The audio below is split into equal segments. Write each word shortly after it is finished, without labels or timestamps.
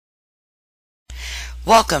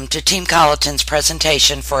Welcome to TEAM Colleton's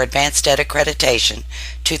presentation for AdvancED Accreditation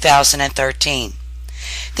 2013.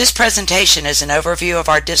 This presentation is an overview of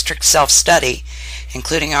our district self-study,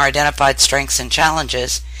 including our identified strengths and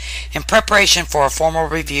challenges, in preparation for a formal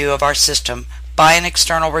review of our system by an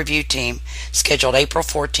external review team scheduled April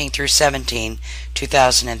 14 through 17,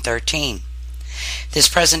 2013. This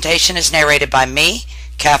presentation is narrated by me,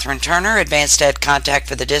 Catherine Turner, Advanced Ed Contact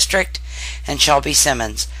for the District, and Shelby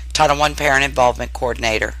Simmons, Title I Parent Involvement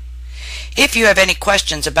Coordinator. If you have any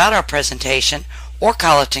questions about our presentation or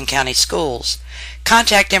Colleton County Schools,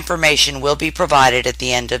 contact information will be provided at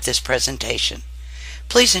the end of this presentation.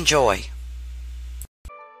 Please enjoy.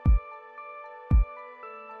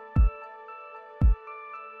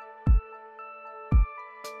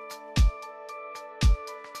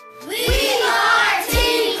 We are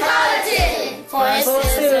TEAM Colleton. For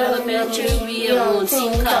elementary, we are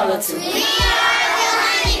TEAM Colleton. We are the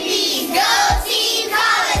honeybees. Go TEAM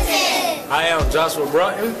Colleton. I am Joshua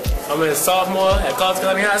Broughton. I'm a sophomore at Colleton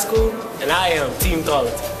County High School, and I am TEAM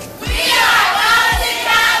Colleton. We are Colleton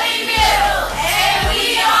County Middle, and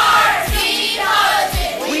we are TEAM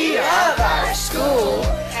Colleton. We love our school,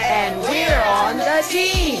 and we're on the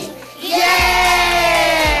team.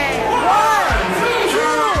 Yay! 1,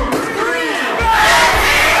 2, 3.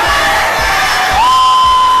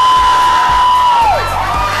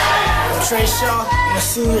 I'm Trey Shaw, I'm a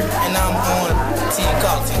senior, and I'm on TEAM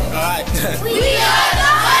Colleton. All right. We are the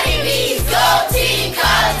honeybees. Go TEAM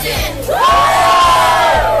Colleton.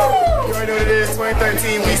 You already know what it is,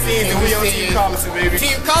 2013, we seen it, we on TEAM Colleton, baby.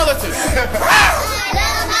 TEAM Colleton! I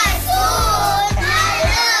love my school. I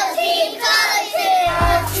love TEAM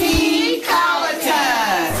Colleton. TEAM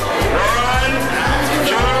Colleton. 1,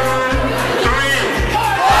 2, 3.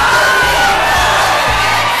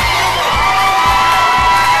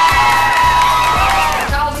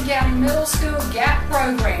 Colleton County Middle School GAP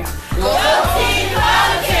program. Go TEAM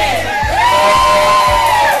Colleton. Go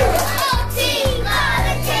TEAM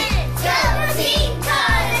Colleton. Go TEAM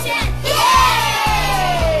Colleton.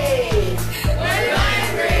 Yay! We're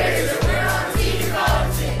ninth graders and we're on TEAM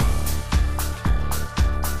Colleton.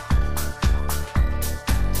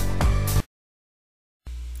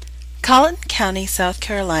 Colleton County, South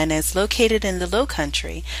Carolina is located in the Low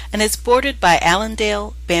Country and is bordered by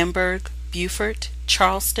Allendale, Bamberg, Beaufort,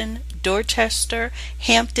 Charleston, Dorchester,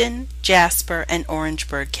 Hampton, Jasper, and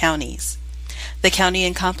Orangeburg counties. The county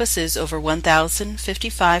encompasses over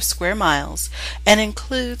 1,055 square miles and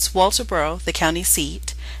includes Walterboro, the county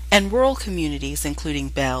seat, and rural communities including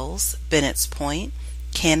Bells, Bennett's Point,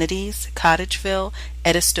 Kennedy's, Cottageville,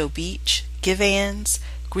 Edisto Beach, Givans,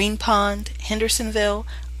 Green Pond, Hendersonville,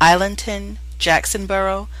 Islandton,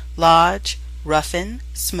 Jacksonboro, Lodge, Ruffin,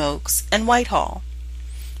 Smokes, and Whitehall.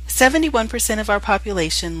 71% of our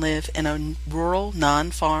population live in a rural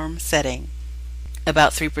non-farm setting.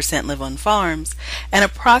 About 3% live on farms, and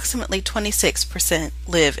approximately 26%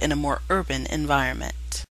 live in a more urban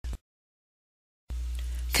environment.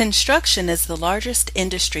 Construction is the largest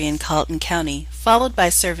industry in Colleton County, followed by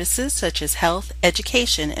services such as health,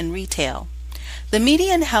 education, and retail. The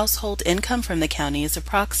median household income from the county is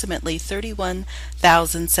approximately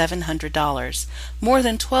 $31,700, more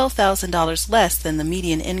than $12,000 less than the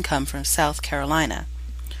median income from South Carolina.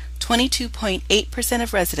 22.8%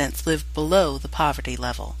 of residents live below the poverty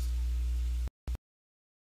level.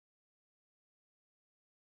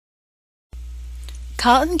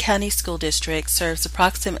 Colleton County School District serves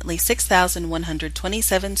approximately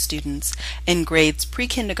 6,127 students in grades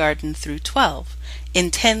pre-kindergarten through 12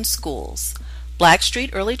 in 10 schools. Blackstreet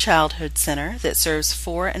Early Childhood Center that serves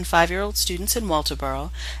 4 and 5-year-old students in Walterboro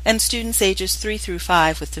and students ages 3 through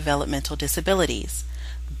 5 with developmental disabilities.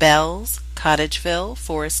 Bells, Cottageville,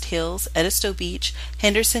 Forest Hills, Edisto Beach,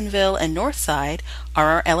 Hendersonville, and Northside are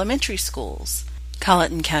our elementary schools.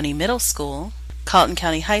 Colleton County Middle School, Colleton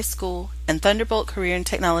County High School, and Thunderbolt Career and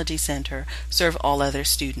Technology Center serve all other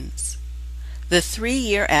students. The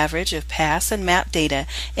 3-year average of pass and MAP data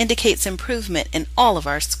indicates improvement in all of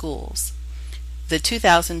our schools. The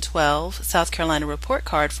 2012 South Carolina report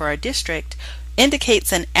card for our district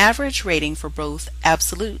indicates an average rating for both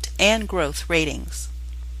absolute and growth ratings.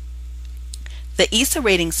 The ESA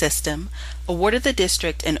rating system awarded the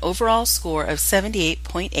district an overall score of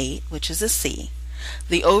 78.8, which is a C.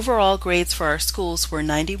 The overall grades for our schools were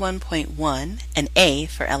 91.1, an A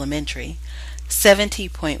for elementary,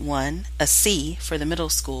 70.1, a C for the middle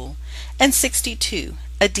school, and 62,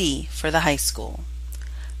 a D for the high school.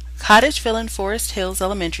 Cottageville and Forest Hills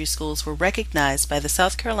elementary schools were recognized by the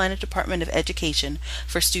South Carolina Department of Education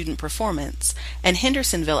for student performance, and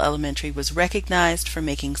Hendersonville Elementary was recognized for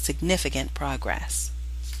making significant progress.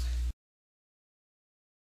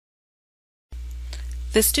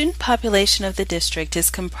 The student population of the district is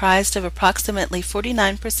comprised of approximately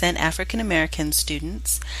 49% African American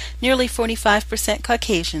students, nearly 45%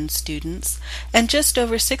 Caucasian students, and just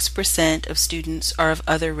over 6% of students are of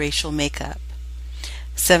other racial makeup.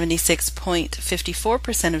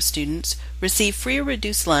 76.54% of students receive free or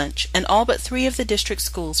reduced lunch, and all but 3 of the district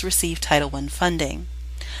schools receive Title I funding.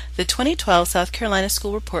 The 2012 South Carolina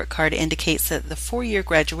School Report Card indicates that the 4-year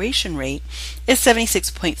graduation rate is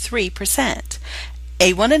 76.3%,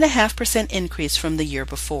 a 1.5% increase from the year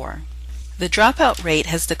before. The dropout rate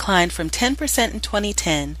has declined from 10% in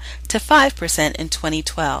 2010 to 5% in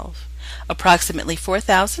 2012. Approximately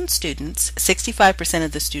 4,000 students, 65%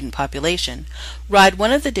 of the student population, ride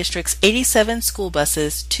one of the district's 87 school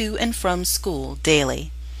buses to and from school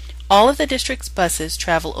daily. All of the district's buses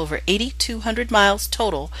travel over 8,200 miles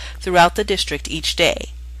total throughout the district each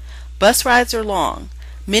day. Bus rides are long.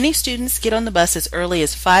 Many students get on the bus as early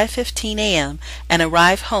as 5:15 a.m. and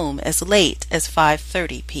arrive home as late as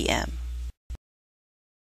 5:30 p.m.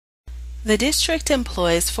 The district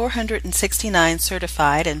employs 469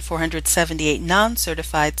 certified and 478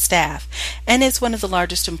 non-certified staff and is one of the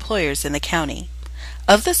largest employers in the county.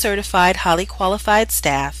 Of the certified, highly qualified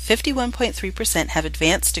staff, 51.3% have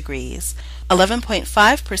advanced degrees,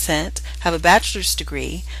 11.5% have a bachelor's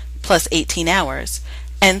degree plus 18 hours,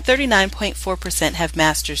 and 39.4% have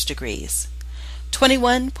master's degrees.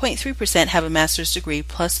 21.3% have a master's degree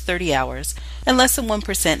plus 30 hours, and less than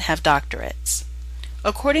 1% have doctorates.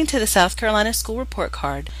 According to the South Carolina School Report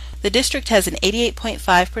Card, the district has an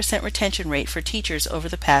 88.5% retention rate for teachers over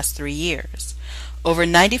the past 3 years. Over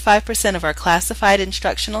 95% of our classified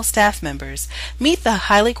instructional staff members meet the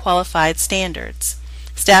highly qualified standards.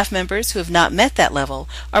 Staff members who have not met that level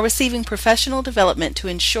are receiving professional development to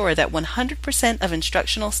ensure that 100% of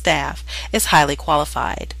instructional staff is highly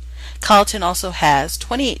qualified. Colleton also has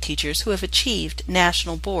 28 teachers who have achieved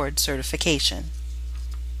National Board certification.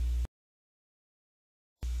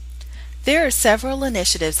 There are several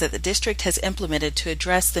initiatives that the district has implemented to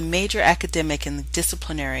address the major academic and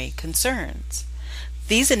disciplinary concerns.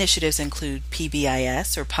 These initiatives include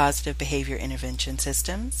PBIS, or Positive Behavior Intervention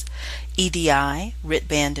Systems, EDI,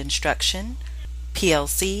 writ-band instruction,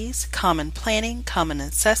 PLCs, common planning, common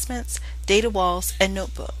assessments, data walls, and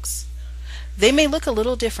notebooks. They may look a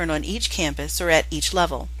little different on each campus or at each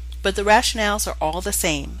level, but the rationales are all the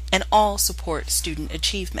same and all support student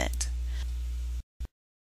achievement.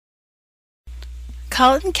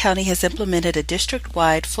 Colleton County has implemented a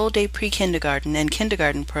district-wide full-day pre-kindergarten and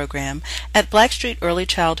kindergarten program at Blackstreet Early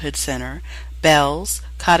Childhood Center, Bells,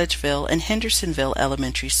 Cottageville, and Hendersonville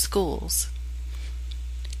elementary schools.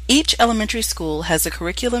 Each elementary school has a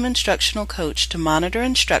curriculum instructional coach to monitor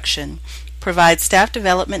instruction, provide staff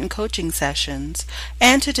development and coaching sessions,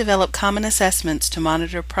 and to develop common assessments to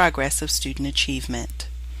monitor progress of student achievement.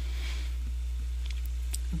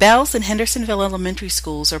 Bells and Hendersonville Elementary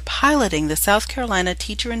Schools are piloting the South Carolina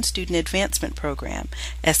Teacher and Student Advancement Program,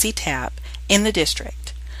 SETAP, in the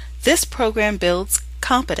district. This program builds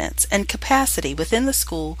competence and capacity within the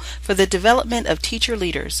school for the development of teacher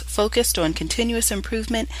leaders focused on continuous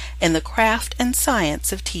improvement in the craft and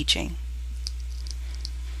science of teaching.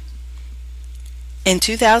 In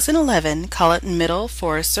 2011, Colleton Middle,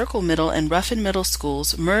 Forest Circle Middle, and Ruffin Middle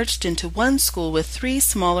schools merged into one school with 3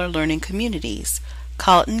 smaller learning communities.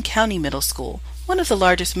 Colleton County Middle School, one of the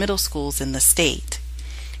largest middle schools in the state.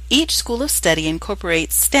 Each school of study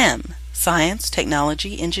incorporates STEM, science,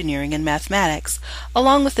 technology, engineering, and mathematics,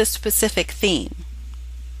 along with a specific theme.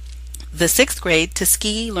 The 6th grade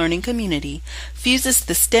Tuskegee Learning Community fuses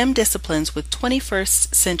the STEM disciplines with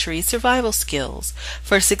 21st century survival skills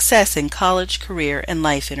for success in college, career, and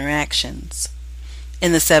life interactions.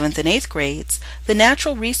 In the 7th and 8th grades, the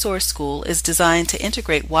Natural Resource School is designed to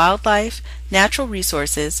integrate wildlife, natural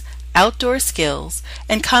resources, outdoor skills,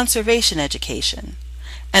 and conservation education.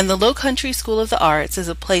 And the Low Country School of the Arts is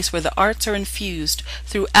a place where the arts are infused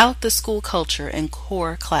throughout the school culture and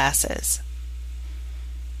core classes.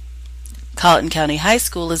 Colleton County High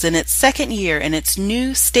School is in its 2nd year in its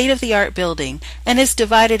new state-of-the-art building and is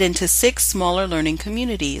divided into 6 smaller learning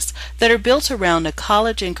communities that are built around a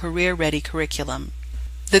college and career-ready curriculum.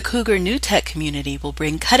 The Cougar New Tech community will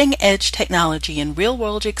bring cutting-edge technology and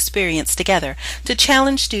real-world experience together to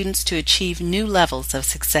challenge students to achieve new levels of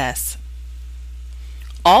success.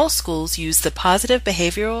 All schools use the Positive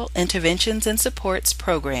Behavioral Interventions and Supports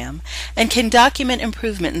program and can document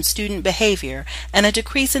improvement in student behavior and a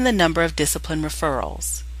decrease in the number of discipline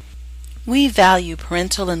referrals. We value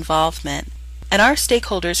parental involvement, and our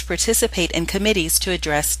stakeholders participate in committees to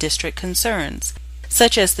address district concerns,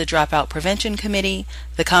 such as the Dropout Prevention Committee,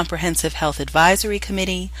 the Comprehensive Health Advisory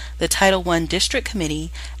Committee, the Title I District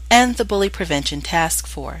Committee, and the Bully Prevention Task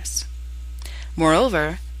Force.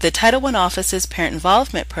 Moreover, the Title I Office's Parent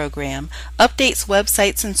Involvement Program updates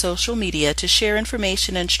websites and social media to share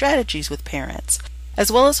information and strategies with parents, as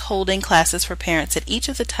well as holding classes for parents at each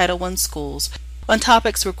of the Title I schools on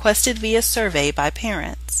topics requested via survey by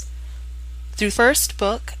parents. Through First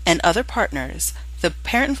Book and other partners, the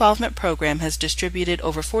Parent Involvement Program has distributed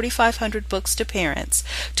over 4,500 books to parents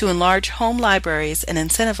to enlarge home libraries and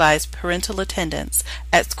incentivize parental attendance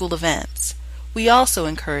at school events. We also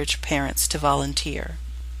encourage parents to volunteer.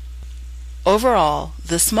 Overall,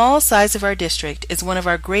 the small size of our district is one of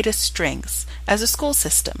our greatest strengths as a school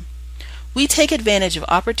system. We take advantage of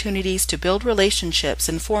opportunities to build relationships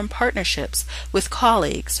and form partnerships with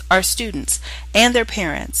colleagues, our students, and their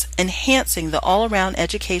parents, enhancing the all-around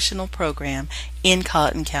educational program in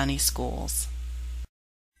Colleton County schools.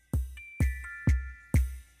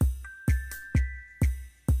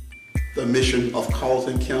 The mission of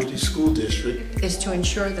Colleton County School District is to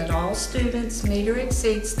ensure that all students meet or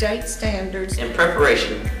exceed state standards in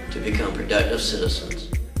preparation to become productive citizens.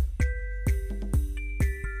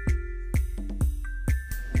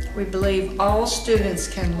 We believe all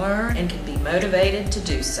students can learn and can be motivated to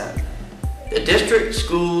do so. The district,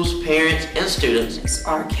 schools, parents, and students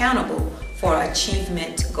are accountable for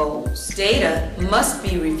achievement goals. Data must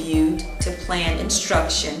be reviewed to plan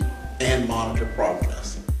instruction and monitor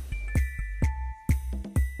progress.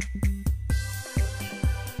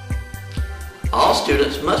 All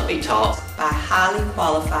students must be taught by highly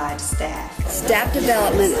qualified staff. Staff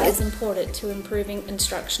development is important to improving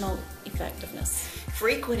instructional effectiveness.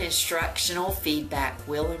 Frequent instructional feedback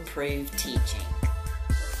will improve teaching.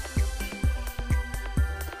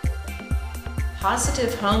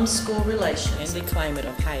 Positive home-school relations in the climate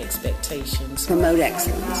of high expectations. Promote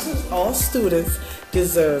excellence. All students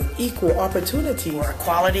deserve equal opportunity for a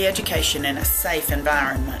quality education in a safe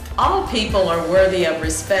environment. All people are worthy of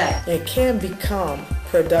respect and can become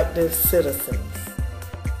productive citizens.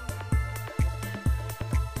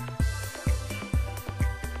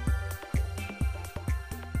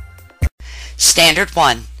 Standard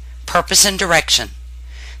 1. Purpose and Direction.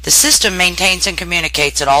 The system maintains and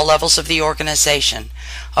communicates at all levels of the organization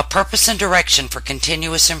a purpose and direction for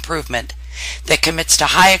continuous improvement that commits to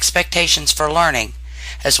high expectations for learning,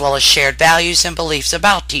 as well as shared values and beliefs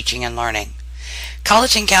about teaching and learning.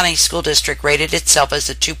 Colleton County School District rated itself as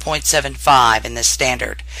a 2.75 in this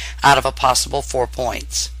standard, out of a possible 4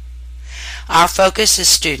 points. Our focus is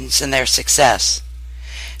students and their success.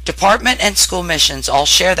 Department and school missions all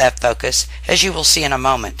share that focus, as you will see in a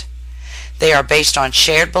moment. They are based on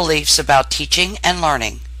shared beliefs about teaching and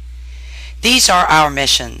learning. These are our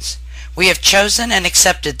missions. We have chosen and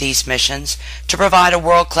accepted these missions to provide a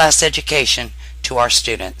world-class education to our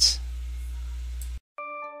students.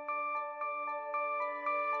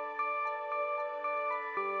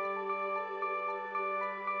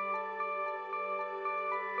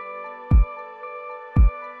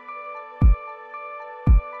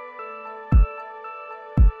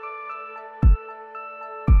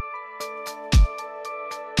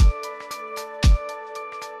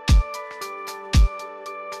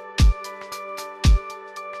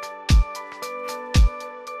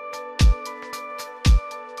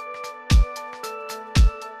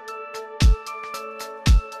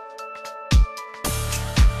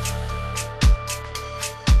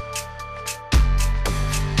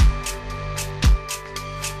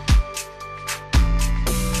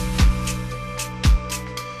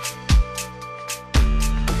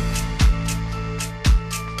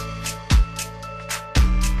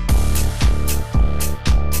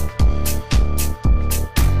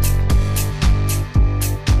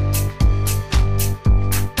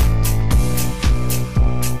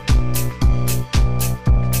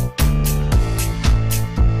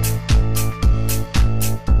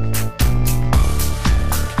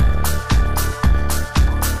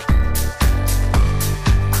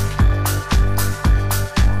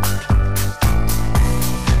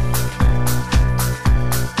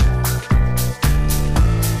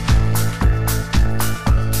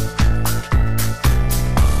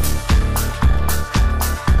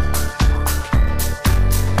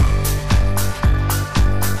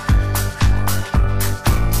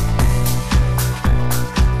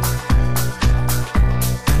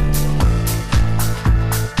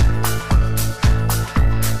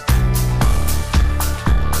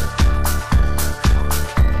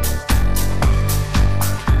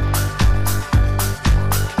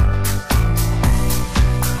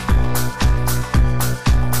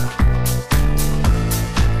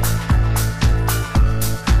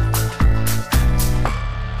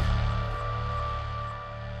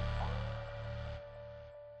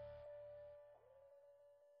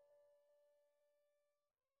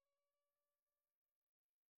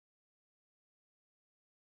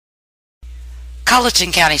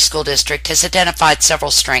 Colleton County School District has identified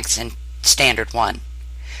several strengths in Standard 1.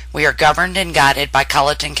 We are governed and guided by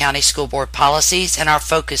Colleton County School Board policies, and our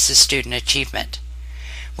focus is student achievement.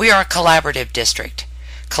 We are a collaborative district,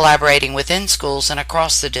 collaborating within schools and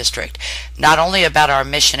across the district, not only about our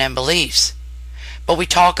mission and beliefs, but we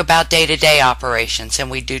talk about day-to-day operations,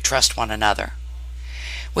 and we do trust one another.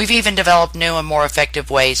 We've even developed new and more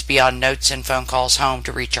effective ways beyond notes and phone calls home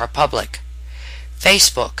to reach our public.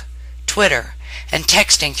 Facebook, Twitter, and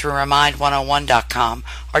texting through Remind101.com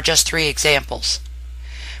are just 3 examples.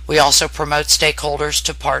 We also promote stakeholders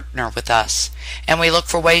to partner with us, and we look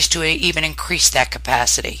for ways to even increase that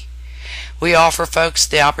capacity. We offer folks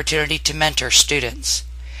the opportunity to mentor students.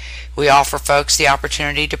 We offer folks the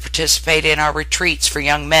opportunity to participate in our retreats for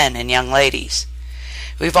young men and young ladies.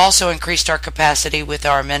 We've also increased our capacity with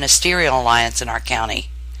our ministerial alliance in our county.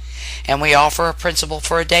 And we offer a Principal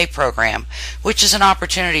for a Day program, which is an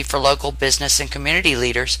opportunity for local business and community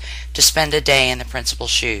leaders to spend a day in the principal's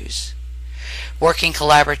shoes. Working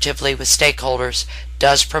collaboratively with stakeholders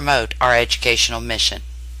does promote our educational mission.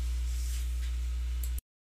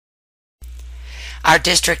 Our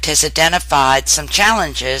district has identified some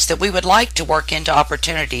challenges that we would like to work into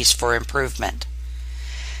opportunities for improvement.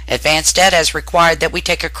 AdvancED has required that we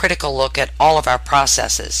take a critical look at all of our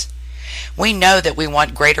processes. We know that we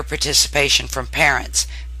want greater participation from parents,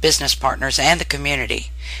 business partners, and the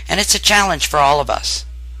community, and it's a challenge for all of us.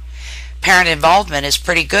 Parent involvement is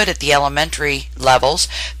pretty good at the elementary levels,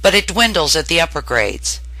 but it dwindles at the upper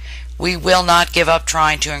grades. We will not give up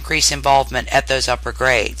trying to increase involvement at those upper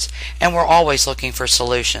grades, and we're always looking for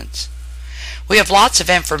solutions. We have lots of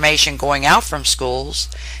information going out from schools,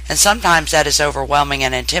 and sometimes that is overwhelming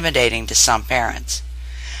and intimidating to some parents.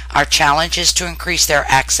 Our challenge is to increase their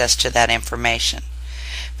access to that information.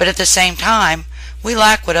 But at the same time, we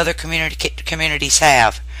lack what other communities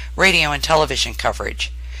have, radio and television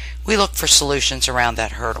coverage. We look for solutions around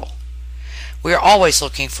that hurdle. We are always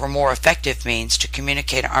looking for more effective means to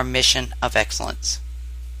communicate our mission of excellence.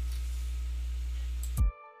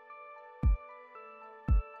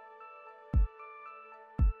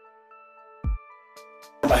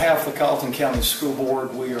 On behalf of the Colleton County School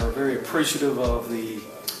Board, we are very appreciative of the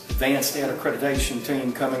AdvancED Accreditation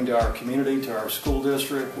team coming to our community, to our school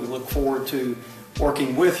district. We look forward to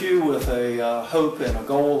working with you with a hope and a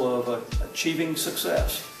goal of achieving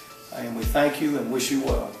success. And we thank you and wish you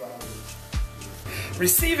well.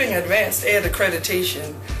 Receiving AdvancED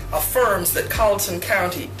Accreditation affirms that Colleton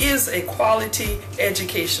County is a quality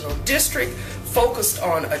educational district focused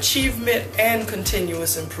on achievement and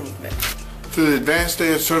continuous improvement. Through the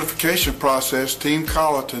AdvancED certification process, TEAM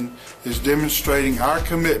Colleton is demonstrating our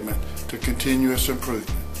commitment to continuous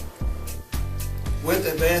improvement. With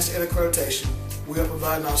AdvancED Accreditation, we are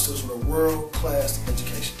providing our students with a world-class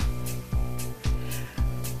education.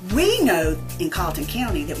 We know in Colleton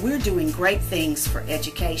County that we're doing great things for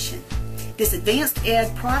education. This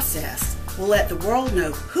AdvancED process will let the world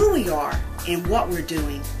know who we are and what we're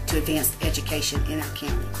doing to advance education in our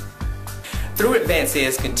county. Through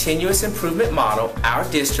AdvancED's continuous improvement model, our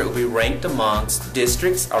district will be ranked amongst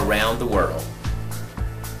districts around the world.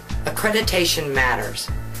 Accreditation matters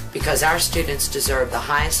because our students deserve the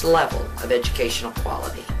highest level of educational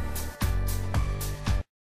quality.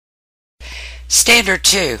 Standard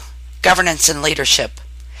 2, Governance and Leadership.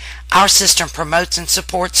 Our system promotes and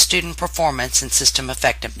supports student performance and system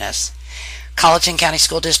effectiveness. Colleton County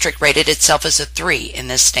School District rated itself as a 3 in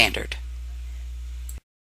this standard.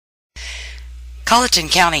 Colleton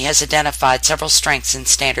County has identified several strengths in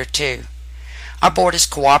Standard 2. Our board is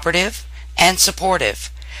cooperative and supportive,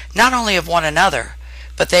 not only of one another,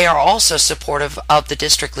 but they are also supportive of the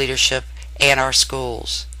district leadership and our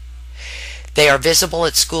schools. They are visible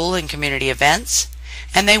at school and community events,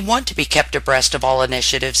 and they want to be kept abreast of all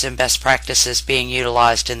initiatives and best practices being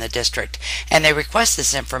utilized in the district, and they request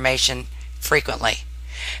this information frequently.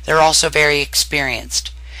 They're also very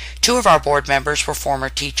experienced. 2 of our board members were former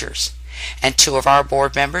teachers, and 2 of our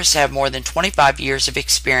board members have more than 25 years of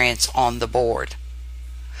experience on the board.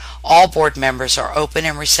 All board members are open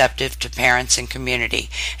and receptive to parents and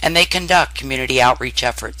community, and they conduct community outreach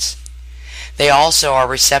efforts. They also are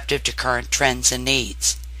receptive to current trends and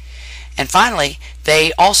needs. And finally,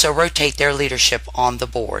 they also rotate their leadership on the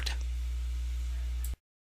board.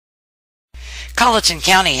 Colleton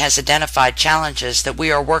County has identified challenges that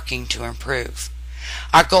we are working to improve.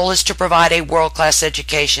 Our goal is to provide a world-class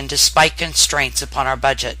education despite constraints upon our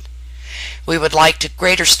budget. We would like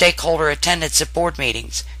greater stakeholder attendance at board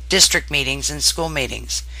meetings, district meetings, and school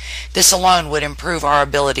meetings. This alone would improve our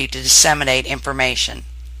ability to disseminate information.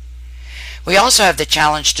 We also have the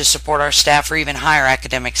challenge to support our staff for even higher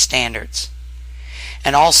academic standards.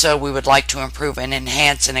 And also we would like to improve and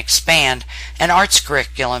enhance and expand an arts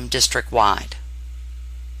curriculum district-wide.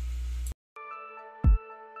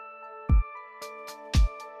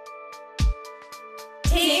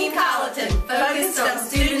 Team Colleton, focused on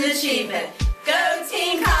student achievement. Go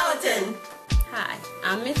Team Colleton! Hi,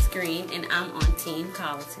 I'm Miss Green and I'm on Team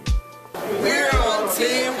Colleton. We're on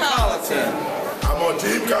Team Colleton. I'm on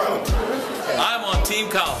Team Colleton. I'm on Team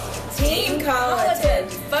Colleton. Team Colleton,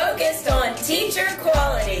 focused on teacher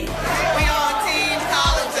quality. We're on Team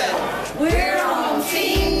Colleton. We're on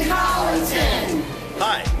Team Colleton.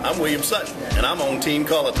 Hi, I'm William Sutton, and I'm on Team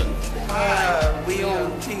Colleton. We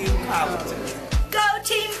on Team Colleton. Go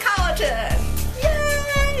Team Colleton!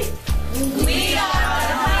 Yay! We are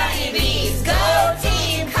the honeybees. Go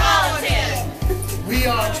Team Colleton! We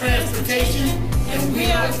are transportation, and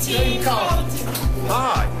we are Team Colleton.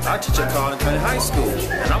 Hi, I teach at Colleton County High School,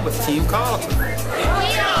 and I'm with Team Colleton. We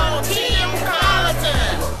are on Team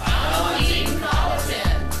Colleton! On Team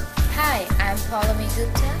Colleton! Hi, I'm Paulami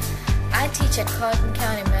Gupta. I teach at Colleton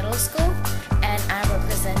County Middle School, and I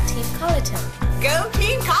represent Team Colleton. Go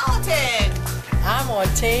Team Colleton! I'm on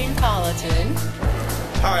Team Colleton.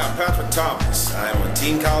 Hi, I'm Patrick Thomas. I'm on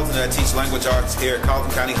Team Colleton and I teach language arts here at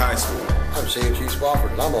Colleton County High School. I'm C.G.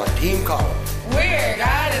 Spofford and I'm on Team Colleton. We're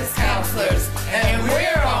guidance counselors and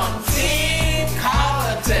we're on Team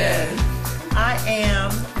Colleton. I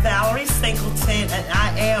am Valerie Singleton and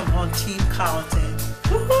I am on Team Colleton.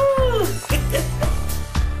 Woohoo!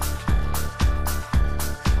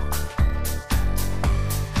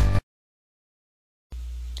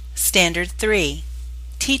 Standard 3.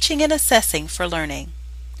 Teaching and Assessing for Learning.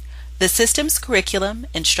 The system's curriculum,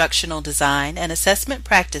 instructional design, and assessment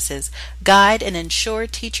practices guide and ensure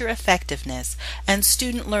teacher effectiveness and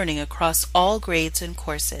student learning across all grades and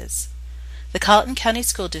courses. The Colleton County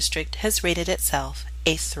School District has rated itself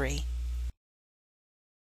a 3.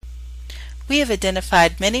 We have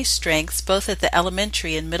identified many strengths both at the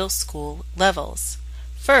elementary and middle school levels.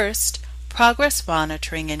 First, progress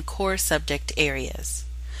monitoring in core subject areas.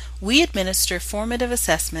 We administer formative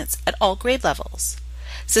assessments at all grade levels.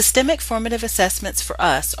 Systemic formative assessments for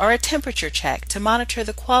us are a temperature check to monitor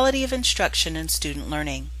the quality of instruction and student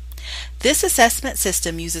learning. This assessment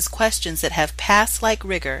system uses questions that have pass-like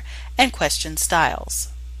rigor and question styles.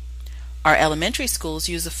 Our elementary schools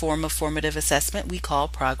use a form of formative assessment we call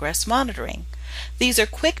progress monitoring. These are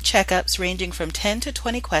quick checkups ranging from 10 to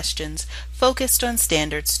 20 questions focused on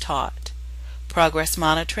standards taught. Progress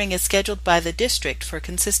monitoring is scheduled by the district for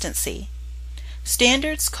consistency.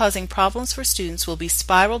 Standards causing problems for students will be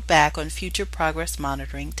spiraled back on future progress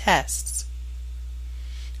monitoring tests.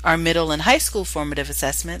 Our middle and high school formative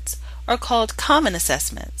assessments are called common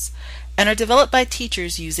assessments and are developed by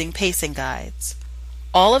teachers using pacing guides.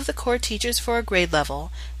 All of the core teachers for a grade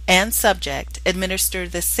level and subject administer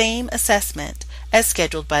the same assessment as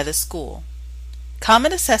scheduled by the school.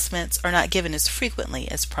 Common assessments are not given as frequently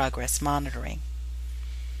as progress monitoring.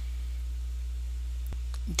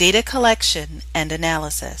 Data collection and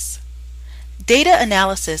analysis. Data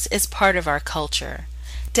analysis is part of our culture.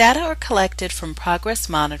 Data are collected from progress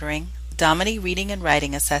monitoring, Domini reading and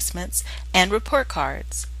writing assessments, and report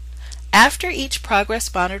cards. After each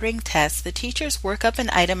progress monitoring test, the teachers work up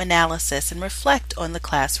an item analysis and reflect on the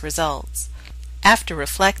class results. After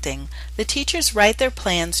reflecting, the teachers write their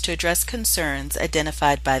plans to address concerns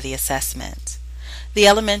identified by the assessment. The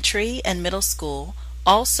elementary and middle school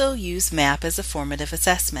also use MAP as a formative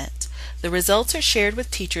assessment. The results are shared with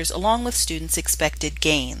teachers along with students' expected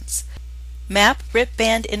gains. MAP RIP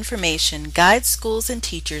band information guides schools and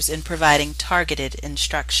teachers in providing targeted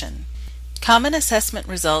instruction. Common assessment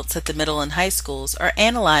results at the middle and high schools are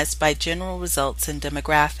analyzed by general results and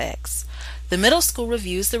demographics. The middle school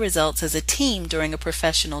reviews the results as a team during a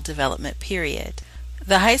professional development period.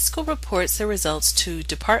 The high school reports the results to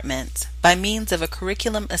departments by means of a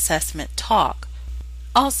curriculum assessment talk,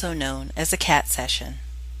 also known as a CAT session.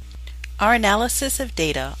 Our analysis of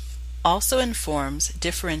data also informs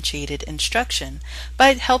differentiated instruction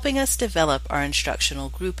by helping us develop our instructional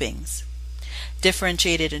groupings.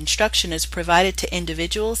 Differentiated instruction is provided to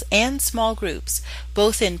individuals and small groups,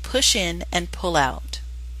 both in push-in and pull-out.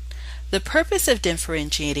 The purpose of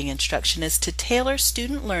differentiating instruction is to tailor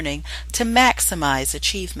student learning to maximize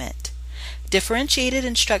achievement. Differentiated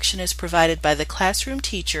instruction is provided by the classroom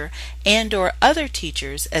teacher and/or other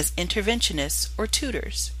teachers as interventionists or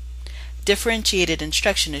tutors. Differentiated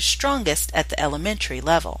instruction is strongest at the elementary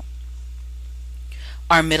level.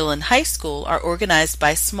 Our middle and high school are organized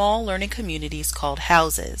by small learning communities called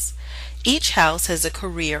houses. Each house has a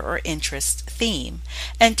career or interest theme,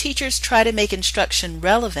 and teachers try to make instruction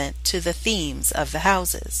relevant to the themes of the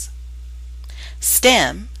houses.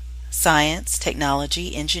 STEM, science,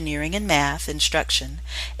 technology, engineering, and math instruction,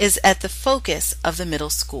 is at the focus of the middle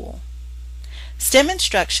school. STEM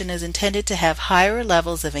instruction is intended to have higher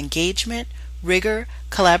levels of engagement, rigor,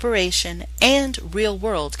 collaboration, and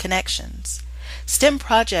real-world connections. STEM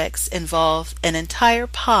projects involve an entire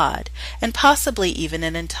pod and possibly even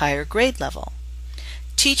an entire grade level.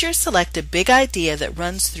 Teachers select a big idea that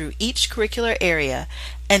runs through each curricular area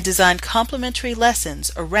and design complementary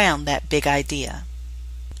lessons around that big idea.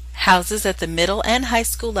 Houses at the middle and high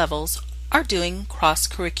school levels are doing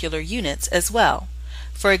cross-curricular units as well.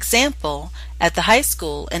 For example, at the high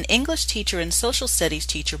school, an English teacher and social studies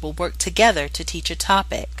teacher will work together to teach a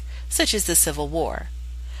topic, such as the Civil War.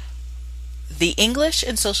 The English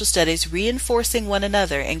and social studies reinforcing one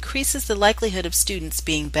another increases the likelihood of students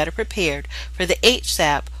being better prepared for the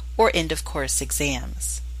HSAP or end-of-course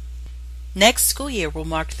exams. Next school year will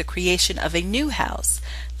mark the creation of a new house,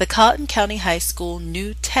 the Colleton County High School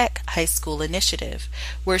New Tech High School Initiative,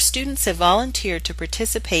 where students have volunteered to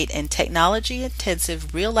participate in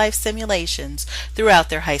technology-intensive real-life simulations throughout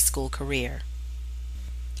their high school career.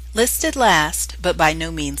 Listed last, but by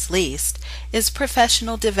no means least, is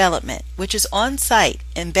professional development, which is on-site,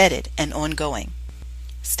 embedded, and ongoing.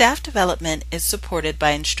 Staff development is supported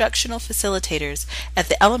by instructional facilitators at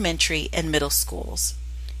the elementary and middle schools.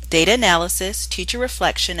 Data analysis, teacher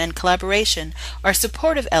reflection, and collaboration are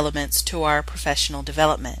supportive elements to our professional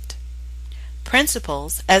development.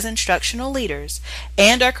 Principals, as instructional leaders,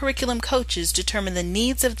 and our curriculum coaches determine the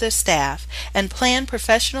needs of the staff and plan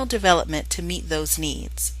professional development to meet those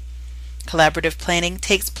needs. Collaborative planning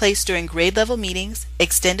takes place during grade level meetings,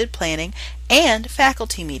 extended planning, and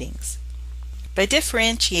faculty meetings. By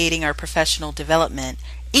differentiating our professional development,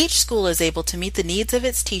 each school is able to meet the needs of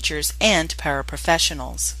its teachers and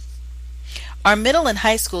paraprofessionals. Our middle and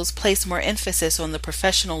high schools place more emphasis on the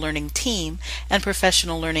professional learning team and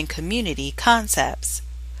professional learning community concepts.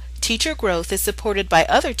 Teacher growth is supported by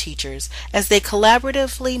other teachers as they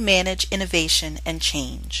collaboratively manage innovation and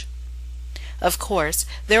change. Of course,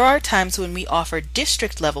 there are times when we offer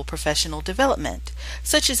district-level professional development,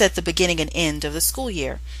 such as at the beginning and end of the school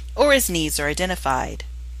year, or as needs are identified.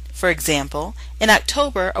 For example, in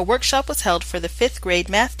October, a workshop was held for the 5th grade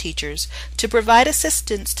math teachers to provide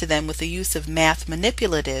assistance to them with the use of math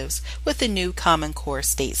manipulatives with the new Common Core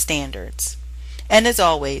state standards. And as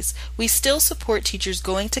always, we still support teachers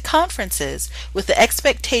going to conferences with the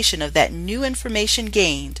expectation of that new information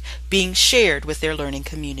gained being shared with their learning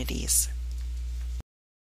communities.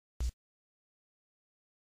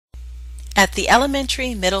 At the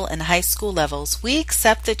elementary, middle, and high school levels, we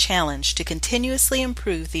accept the challenge to continuously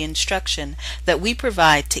improve the instruction that we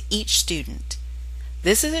provide to each student.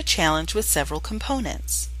 This is a challenge with several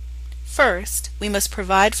components. First, we must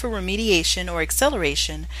provide for remediation or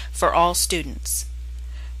acceleration for all students.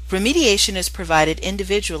 Remediation is provided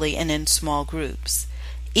individually and in small groups.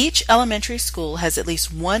 Each elementary school has at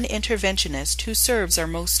least one interventionist who serves our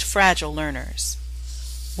most fragile learners.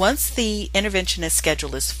 Once the interventionist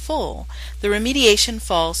schedule is full, the remediation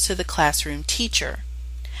falls to the classroom teacher.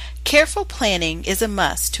 Careful planning is a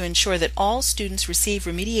must to ensure that all students receive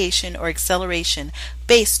remediation or acceleration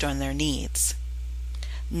based on their needs.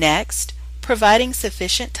 Next, providing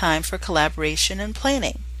sufficient time for collaboration and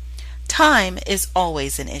planning. Time is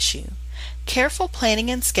always an issue. Careful planning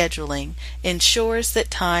and scheduling ensures that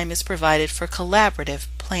time is provided for collaborative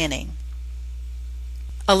planning.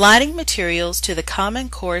 Aligning materials to the Common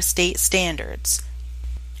Core state standards.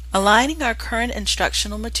 Aligning our current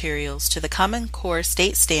instructional materials to the Common Core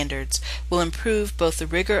state standards will improve both the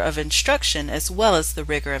rigor of instruction as well as the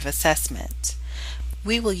rigor of assessment.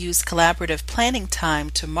 We will use collaborative planning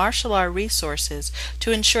time to marshal our resources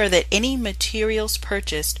to ensure that any materials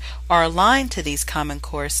purchased are aligned to these Common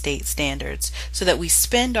Core state standards so that we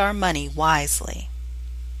spend our money wisely.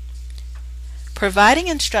 Providing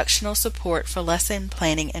instructional support for lesson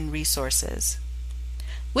planning and resources.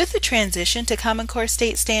 With the transition to Common Core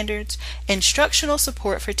state standards, instructional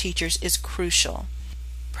support for teachers is crucial.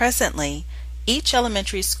 Presently, each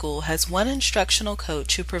elementary school has one instructional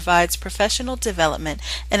coach who provides professional development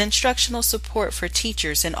and instructional support for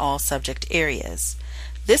teachers in all subject areas.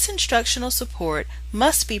 This instructional support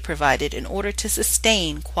must be provided in order to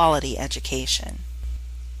sustain quality education.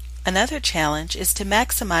 Another challenge is to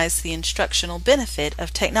maximize the instructional benefit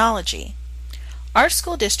of technology. Our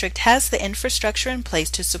school district has the infrastructure in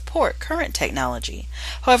place to support current technology.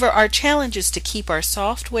 However, our challenge is to keep our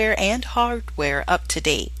software and hardware up to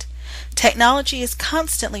date. Technology is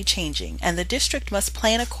constantly changing, and the district must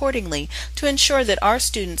plan accordingly to ensure that our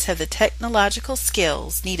students have the technological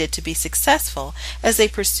skills needed to be successful as they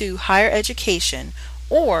pursue higher education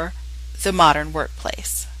or the modern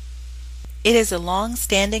workplace. It is a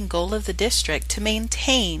long-standing goal of the district to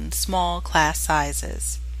maintain small class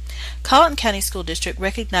sizes. Colleton County School District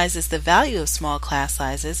recognizes the value of small class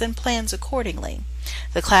sizes and plans accordingly.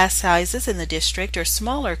 The class sizes in the district are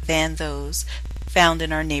smaller than those found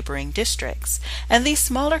in our neighboring districts, and these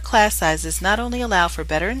smaller class sizes not only allow for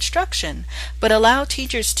better instruction, but allow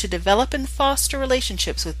teachers to develop and foster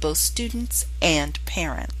relationships with both students and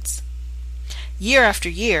parents. Year after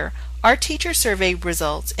year, our teacher survey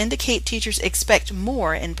results indicate teachers expect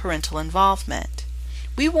more in parental involvement.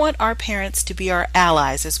 We want our parents to be our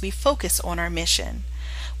allies as we focus on our mission.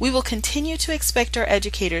 We will continue to expect our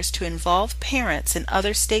educators to involve parents and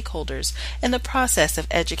other stakeholders in the process of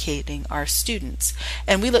educating our students,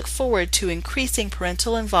 and we look forward to increasing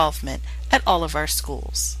parental involvement at all of our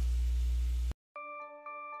schools.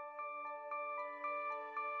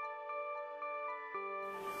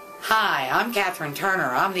 Hi, I'm Catherine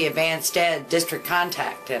Turner. I'm the Advanced Ed District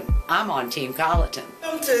Contact, and I'm on Team Colleton.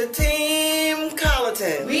 Welcome to Team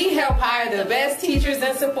Colleton. We help hire the best teachers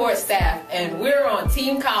and support staff, and we're on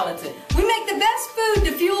Team Colleton. We make the best food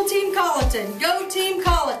to fuel Team Colleton. Go Team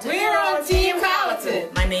Colleton. We're on Team Colleton.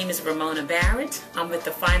 My name is Ramona Barrett. I'm with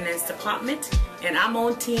the Finance Department, and I'm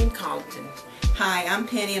on Team Colleton. Hi, I'm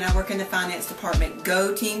Penny and I work in the Finance Department.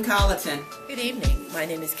 Go Team Colleton. Good evening. My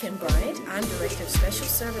name is Kim Bryant. I'm Director of Special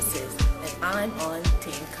Services and I'm on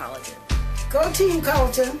Team Colleton. Go Team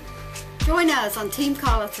Colleton. Join us on Team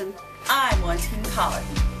Colleton. I'm on Team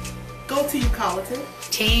Colleton. Go Team Colleton.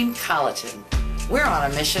 Team Colleton. We're on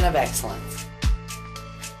a mission of excellence.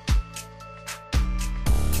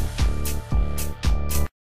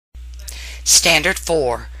 Standard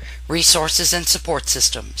 4, Resources and Support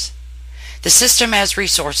Systems. The system has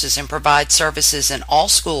resources and provides services in all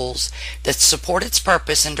schools that support its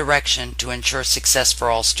purpose and direction to ensure success for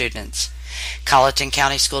all students. Colleton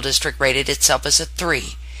County School District rated itself as a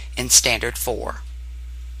 3 in Standard 4.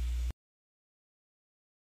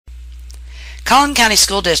 Colleton County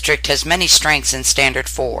School District has many strengths in Standard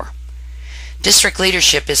 4. District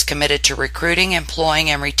leadership is committed to recruiting, employing,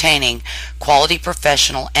 and retaining quality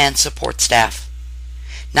professional and support staff.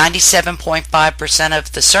 97.5%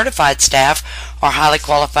 of the certified staff are highly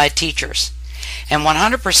qualified teachers, and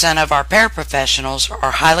 100% of our paraprofessionals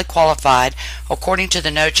are highly qualified according to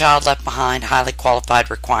the No Child Left Behind highly qualified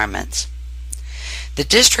requirements. The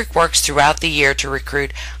district works throughout the year to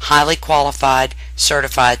recruit highly qualified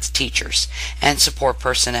certified teachers and support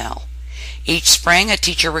personnel. Each spring, a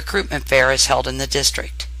teacher recruitment fair is held in the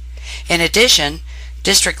district. In addition,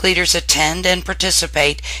 district leaders attend and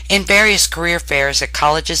participate in various career fairs at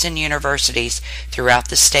colleges and universities throughout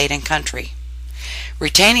the state and country.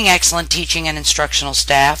 Retaining excellent teaching and instructional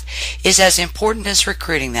staff is as important as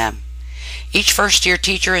recruiting them. Each first-year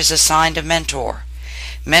teacher is assigned a mentor.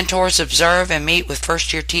 Mentors observe and meet with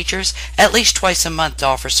first-year teachers at least twice a month to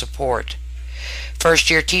offer support.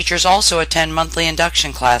 First-year teachers also attend monthly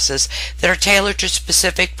induction classes that are tailored to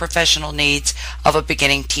specific professional needs of a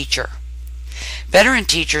beginning teacher. Veteran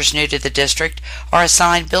teachers new to the district are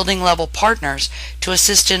assigned building-level partners to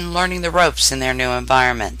assist in learning the ropes in their new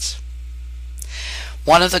environments.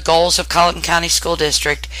 One of the goals of Colleton County School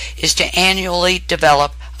District is to annually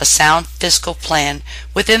develop a sound fiscal plan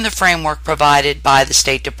within the framework provided by the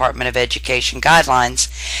State Department of Education guidelines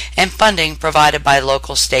and funding provided by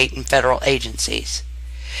local, state, and federal agencies.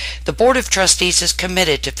 The Board of Trustees is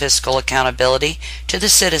committed to fiscal accountability to the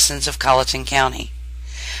citizens of Colleton County.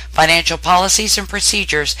 Financial policies and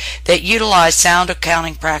procedures that utilize sound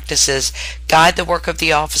accounting practices guide the work of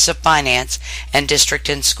the Office of Finance and district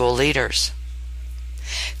and school leaders.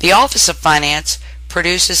 The Office of Finance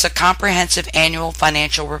produces a comprehensive annual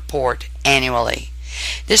financial report annually.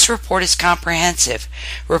 This report is comprehensive,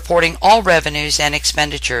 reporting all revenues and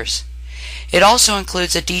expenditures. It also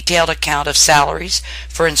includes a detailed account of salaries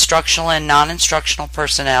for instructional and non-instructional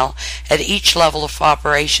personnel at each level of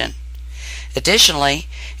operation. Additionally,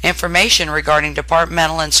 information regarding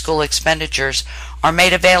departmental and school expenditures are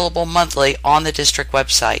made available monthly on the district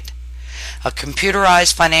website. A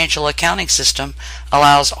computerized financial accounting system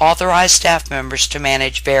allows authorized staff members to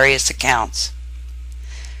manage various accounts.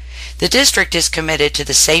 The district is committed to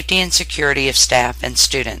the safety and security of staff and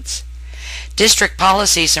students. District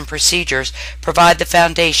policies and procedures provide the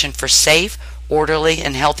foundation for safe, orderly,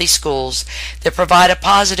 and healthy schools that provide a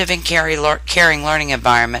positive and caring learning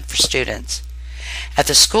environment for students. At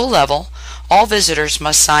the school level, all visitors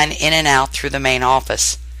must sign in and out through the main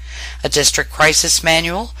office. A district crisis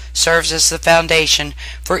manual serves as the foundation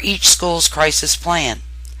for each school's crisis plan.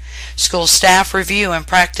 School staff review and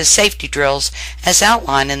practice safety drills as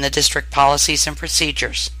outlined in the district policies and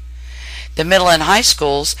procedures. The middle and high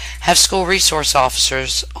schools have school resource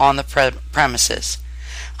officers on the premises.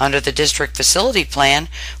 Under the district facility plan,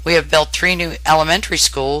 we have built 3 new elementary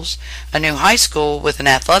schools, a new high school with an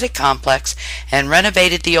athletic complex, and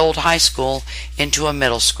renovated the old high school into a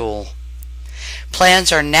middle school.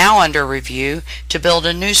 Plans are now under review to build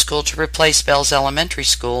a new school to replace Bells Elementary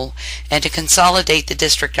School and to consolidate the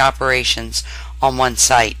district operations on one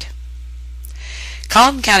site.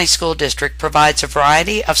 Colleton County School District provides a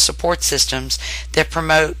variety of support systems that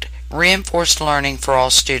promote reinforced learning for all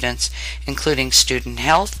students, including student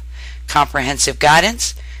health, comprehensive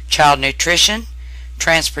guidance, child nutrition,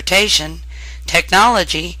 transportation,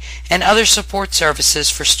 technology, and other support services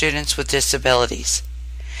for students with disabilities.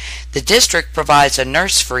 The district provides a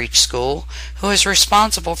nurse for each school who is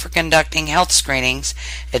responsible for conducting health screenings,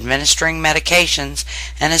 administering medications,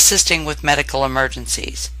 and assisting with medical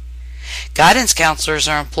emergencies. Guidance counselors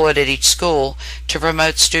are employed at each school to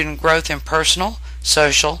promote student growth in personal,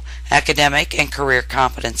 social, academic, and career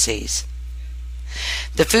competencies.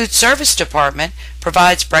 The Food Service Department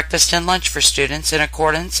provides breakfast and lunch for students in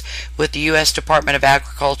accordance with the U.S. Department of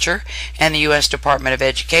Agriculture and the U.S. Department of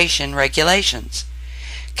Education regulations.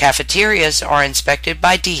 Cafeterias are inspected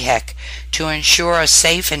by DHEC to ensure a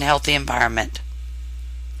safe and healthy environment.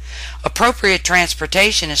 Appropriate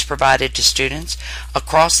transportation is provided to students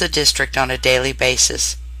across the district on a daily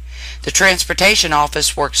basis. The Transportation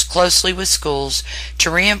Office works closely with schools to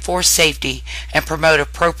reinforce safety and promote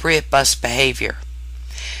appropriate bus behavior.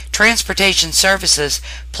 Transportation services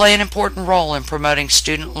play an important role in promoting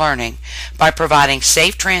student learning by providing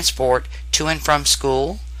safe transport to and from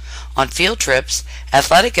school, on field trips,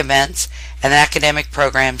 athletic events, and academic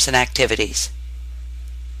programs and activities.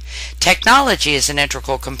 Technology is an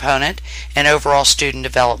integral component in overall student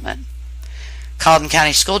development. Colleton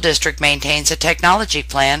County School District maintains a technology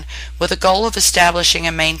plan with a goal of establishing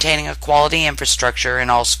and maintaining a quality infrastructure in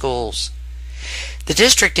all schools. The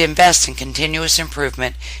district invests in continuous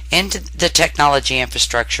improvement into the technology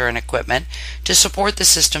infrastructure and equipment to support the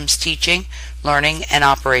system's teaching, learning, and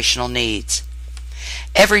operational needs.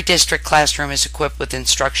 Every district classroom is equipped with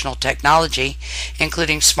instructional technology,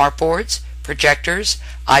 including smartboards, projectors,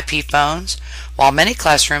 IP phones, while many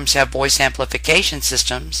classrooms have voice amplification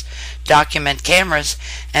systems, document cameras,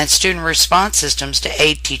 and student response systems to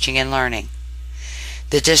aid teaching and learning.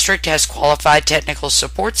 The district has qualified technical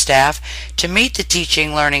support staff to meet the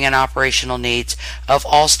teaching, learning, and operational needs of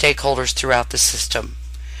all stakeholders throughout the system.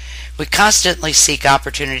 We constantly seek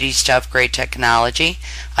opportunities to upgrade technology,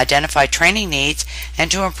 identify training needs, and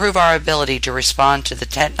to improve our ability to respond to the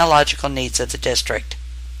technological needs of the district.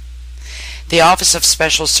 The Office of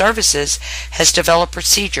Special Services has developed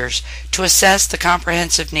procedures to assess the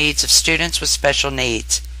comprehensive needs of students with special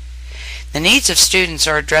needs. The needs of students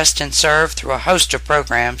are addressed and served through a host of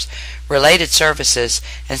programs, related services,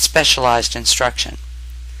 and specialized instruction.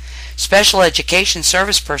 Special education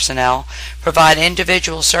service personnel provide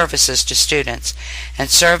individual services to students and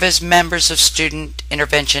serve as members of student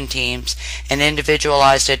intervention teams and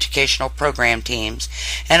individualized educational program teams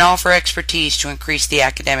and offer expertise to increase the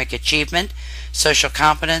academic achievement, social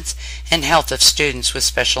competence, and health of students with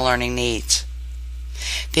special learning needs.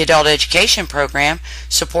 The Adult Education Program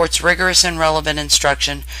supports rigorous and relevant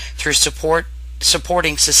instruction through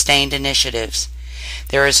supporting sustained initiatives.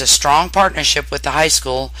 There is a strong partnership with the high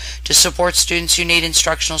school to support students who need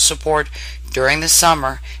instructional support during the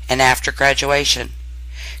summer and after graduation.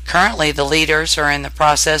 Currently, the leaders are in the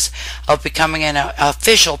process of becoming an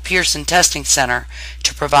official Pearson testing center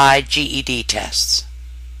to provide GED tests.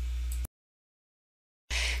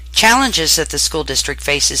 Challenges that the school district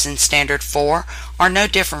faces in Standard 4 are no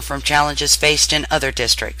different from challenges faced in other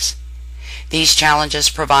districts. These challenges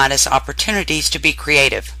provide us opportunities to be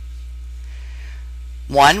creative.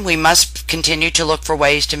 1. We must continue to look for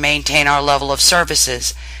ways to maintain our level of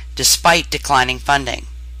services despite declining funding.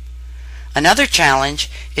 Another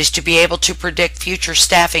challenge is to be able to predict future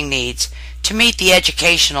staffing needs to meet the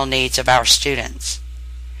educational needs of our students.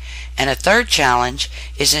 And a third challenge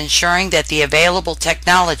is ensuring that the available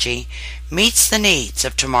technology meets the needs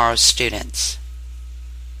of tomorrow's students.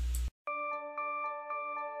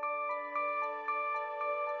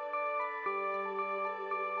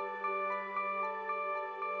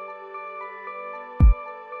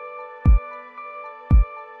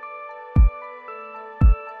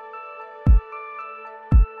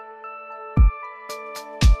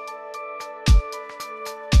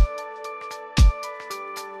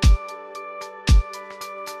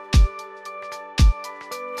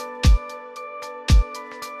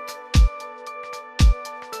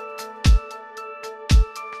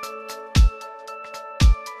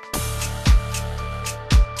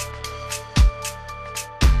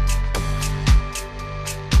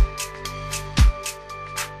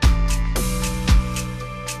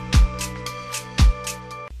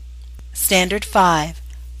 Standard 5.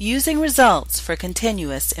 Using results for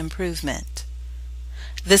continuous improvement.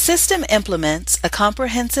 The system implements a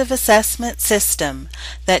comprehensive assessment system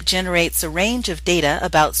that generates a range of data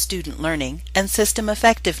about student learning and system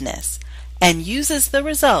effectiveness and uses the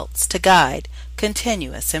results to guide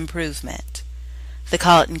continuous improvement. The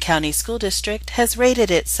Colleton County School District has rated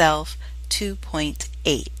itself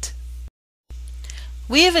 2.8.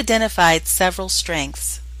 We have identified several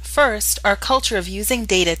strengths. First, our culture of using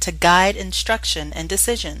data to guide instruction and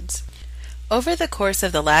decisions. Over the course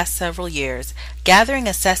of the last several years, gathering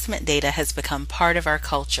assessment data has become part of our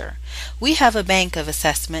culture. We have a bank of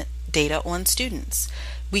assessment data on students.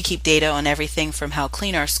 We keep data on everything from how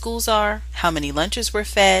clean our schools are, how many lunches were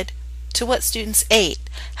fed, to what students ate,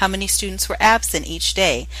 how many students were absent each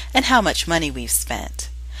day, and how much money we've spent.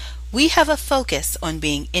 We have a focus on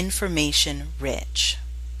being information rich.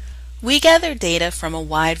 We gather data from a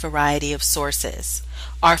wide variety of sources.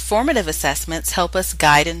 Our formative assessments help us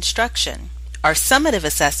guide instruction. Our summative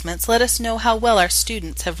assessments let us know how well our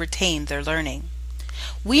students have retained their learning.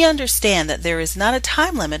 We understand that there is not a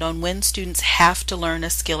time limit on when students have to learn a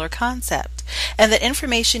skill or concept, and that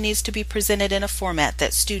information needs to be presented in a format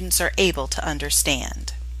that students are able to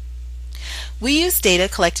understand. We use data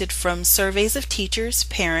collected from surveys of teachers,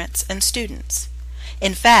 parents, and students.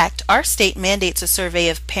 In fact, our state mandates a survey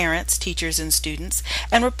of parents, teachers, and students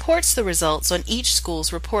and reports the results on each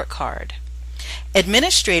school's report card.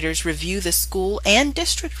 Administrators review the school and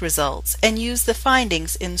district results and use the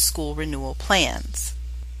findings in school renewal plans.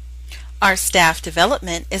 Our staff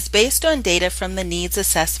development is based on data from the Needs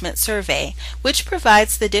Assessment Survey, which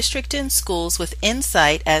provides the district and schools with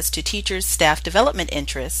insight as to teachers' staff development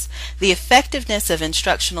interests, the effectiveness of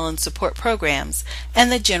instructional and support programs,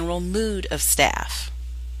 and the general mood of staff.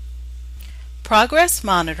 Progress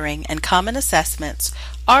monitoring and common assessments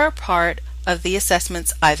are a part of the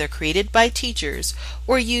assessments either created by teachers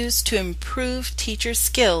or used to improve teachers'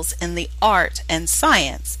 skills in the art and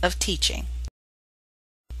science of teaching.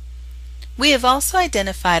 We have also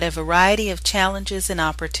identified a variety of challenges and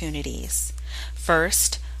opportunities.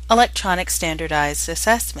 First, electronic standardized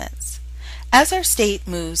assessments. As our state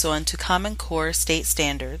moves on to Common Core state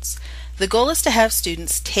standards, the goal is to have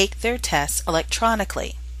students take their tests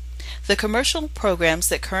electronically. The commercial programs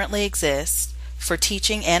that currently exist for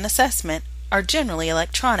teaching and assessment are generally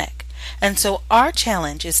electronic, and so our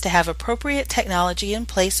challenge is to have appropriate technology in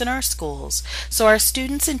place in our schools so our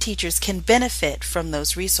students and teachers can benefit from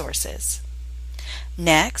those resources.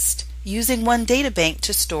 Next, using one data bank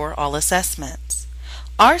to store all assessments.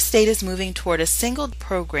 Our state is moving toward a single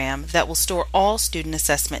program that will store all student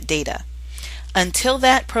assessment data. Until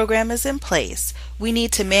that program is in place, we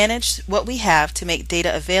need to manage what we have to make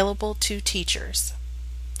data available to teachers.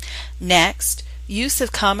 Next, use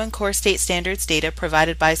of Common Core State Standards data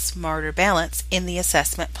provided by Smarter Balance in the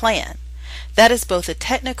assessment plan. That is both a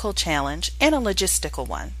technical challenge and a logistical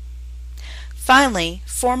one. Finally,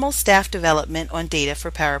 formal staff development on data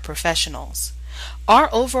for paraprofessionals. Our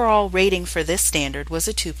overall rating for this standard was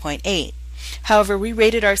a 2.8. However, we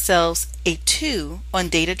rated ourselves a 2 on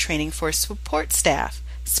data training for support staff,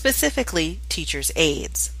 specifically teachers'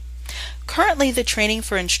 aides. Currently, the training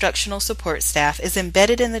for instructional support staff is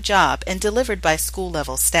embedded in the job and delivered by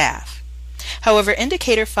school-level staff. However,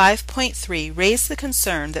 Indicator 5.3 raised the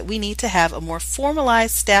concern that we need to have a more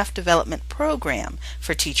formalized staff development program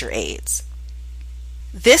for teacher aides.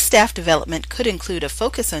 This staff development could include a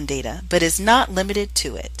focus on data, but is not limited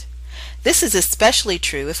to it. This is especially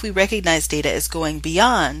true if we recognize data as going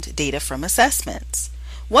beyond data from assessments.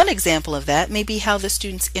 One example of that may be how the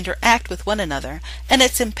students interact with one another and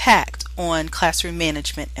its impact on classroom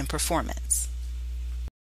management and performance.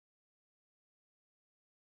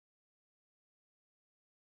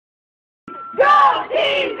 Go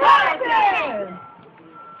Team Colleton!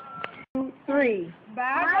 2, 3.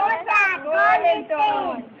 Vamos a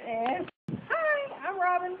Colleton! Hi, I'm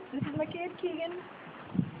Robin. This is my kid, Keegan.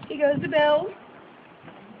 He goes to Bells.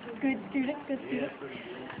 Good student, good student.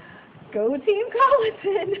 Go Team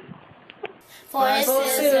Colleton! Forest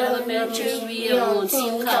Hills Elementary, we on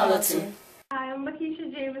Team Colleton. Hi, I'm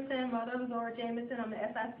Lakeisha Jameson, mother of Zora Jameson. I'm the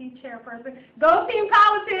SIC chairperson. Go Team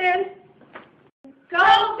Colleton!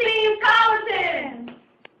 Go Team Colleton!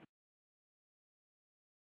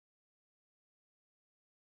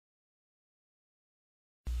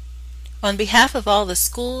 On behalf of all the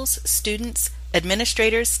schools, students,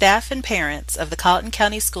 administrators, staff, and parents of the Colleton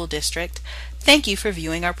County School District, thank you for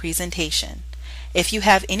viewing our presentation. If you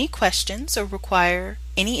have any questions or require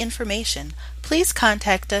any information, please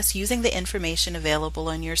contact us using the information available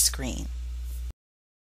on your screen.